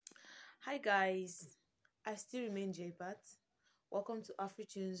Hi guys, I still remain jpat. Welcome to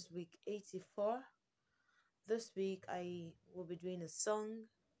Afritunse week 84. This week I will be doing a song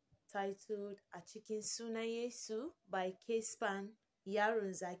titled Achikin sunan yesu by K-Span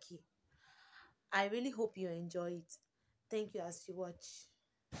Zaki. I really hope you enjoy it. Thank you as you watch.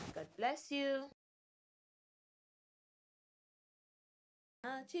 God bless you.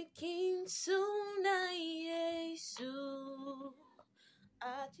 Achikin sunan yesu,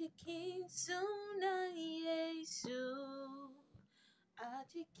 achikin sunan yesu.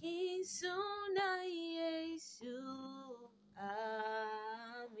 Achikin sunan yesu,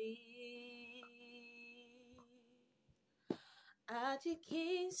 amin.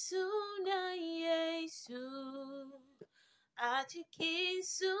 Achikin sunan yesu, achikin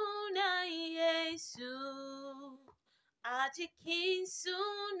sunan yesu, achikin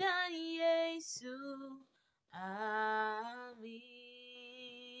sunan yesu, amin.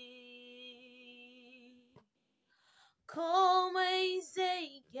 Komai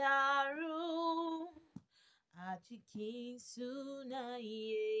zai gyaru a cikin sunan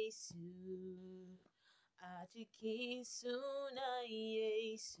Yesu, a cikin sunan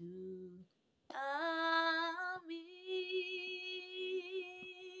Yesu.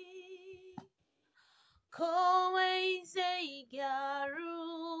 Amin. Komai zai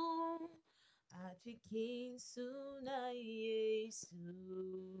gyaru a cikin sunan Yesu.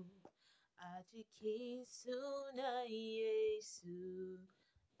 A cikin sunan Yesu,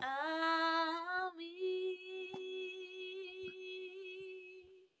 amin.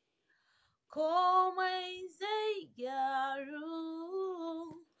 Komai zai gyaru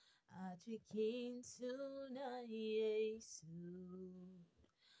a cikin sunan Yesu,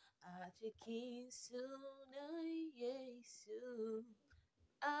 a cikin sunan Yesu,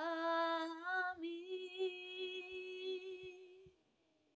 amin.